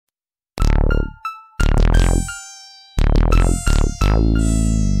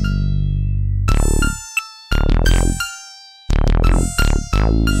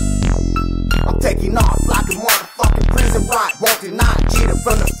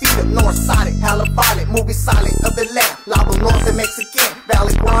north sided, hella violent, movie silent of the land. Lavo north and Mexican,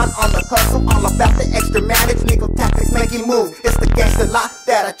 valley grind on the hustle, all about the extra manage, legal tactics making moves. It's the gangster life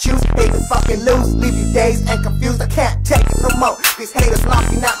that I choose, hate to fucking lose, leave you dazed and confused. I can't take it no more. These haters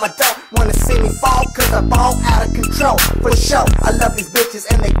knocking at my door, wanna see me fall, cause I ball out of control. For sure, I love these bitches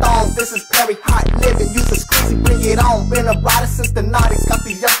and they thongs. This is very hot living, use the squeezy, bring it on. Been a rider since the 90s, got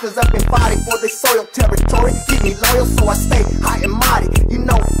these youngsters up and fighting for their soil territory. Keep me loyal so I stay high and mighty. You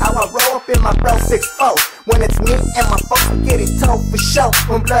know how I roll up in my bro 6'4". When it's me and my folks, we get it told for sure.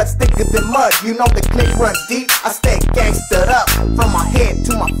 When blood's thicker than mud, you know the click runs deep. I stay gangstered up, from my head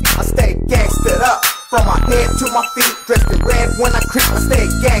to my feet. I stay gangstered up, from my head to my feet. Dressed in red when I creep, I stay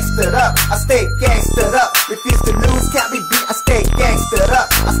gangstered up. I stay gangstered up, refuse to lose, can't be beat. I stay gangstered up,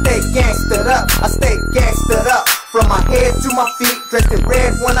 I stay gangstered up, I stay gangstered up. From my head to my feet, dressed in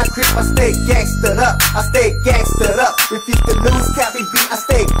red when I creep, I stay gangstered up, I stay gangstered up. Refuse to lose, can't be beat. I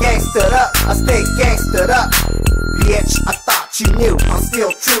stay gangstered up, I stay gangstered up. Bitch, I thought you knew, I'm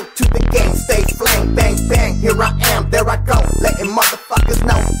still true to the game. Stay flame, bang, bang, here I am, there I go. Letting motherfuckers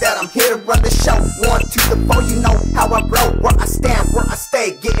know that I'm here to run the show. 1 to the 4, you know how I roll. Where I stand, where I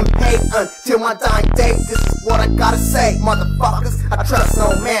stay, getting paid until my dying day. This is what I gotta say, motherfuckers. I trust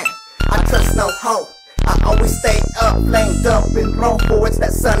no man, I trust no hoe. I always stay up, flamed up and roll forwards.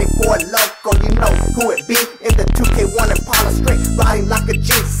 That Sonny boy loco, you know who it be. In the 2K1 Impala straight, riding like a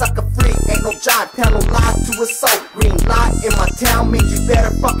G, sucker free. Ain't no giant, panel live to a soul. Green light in my town means you better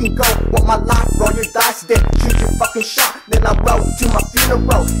fucking go. Want my life, roll your dice, then shoot your fucking shot. Then I roll to my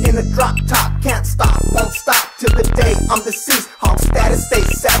funeral in a drop top. Can't stop, won't stop till the day I'm deceased. Hog status, stay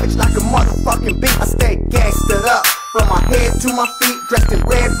savage like a motherfucking beast. I stay gangstered up, from my head to my feet. Dressed in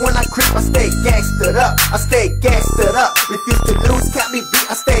red when I creep, I stay gangstered up, I stay gangstered up. Refuse to lose, can't be beat.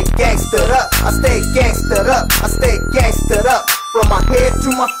 I stay gangstered up, I stay gangstered up, I stay gangstered up. From my head to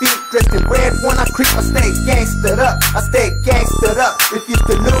my feet, dressed in red when I creep, I stay gangstered up, I stay gangstered up. Refuse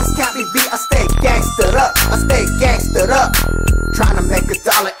to lose, can't be beat. I stay gangstered up, I stay gangstered up. Trying to make $1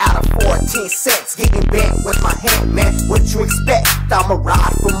 out of 14 cents. Getting bent with my hand, man. What you expect? I'ma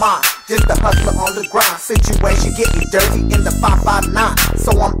ride for mine. Just a hustler on the grind. Situation getting dirty in the 559.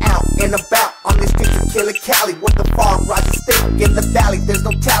 So I'm out and about on this street to kill a Cali. With the fog rises thick in the valley. There's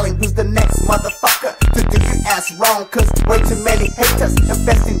no telling who's the next motherfucker to do your ass wrong. Cause way too many haters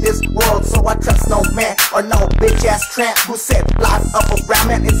infesting this world. So I trust no man or no bitch ass tramp who said life up around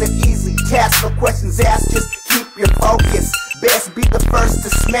man is an easy task. No questions asked, just keep your focus. Best be the first to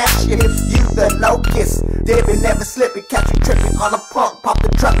smash it if you the locust. David never slipping, catch you tripping on a punk. Pop the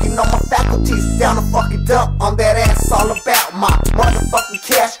truck, you know my faculties down a fucking dump on that ass. All about my motherfucking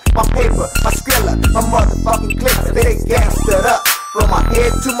cash, my paper, my skrilla, my motherfucking clicks. Stay gangstered up, from my head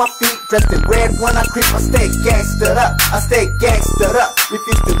to my feet. Dressed in red when I creep, I stay gangstered up, I stay gangstered up.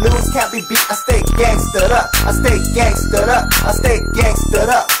 Refuse to lose, can't be beat. I stay gangstered up, I stay gangstered up, I stay gangstered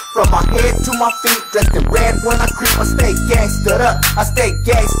up. From my head to my feet, dressed in red when I creep, I stay gangstered up, I stay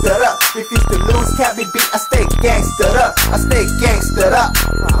gangstered up. Refuse to lose, can't be beat. I stay gangstered up, I stay gangstered up.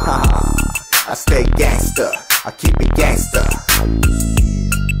 I stay gangster, I keep it gangster.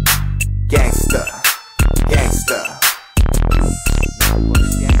 Gangster, gangster.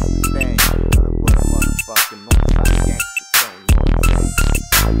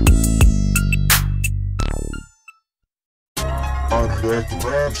 I'm the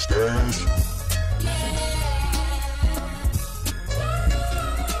TheRapStash.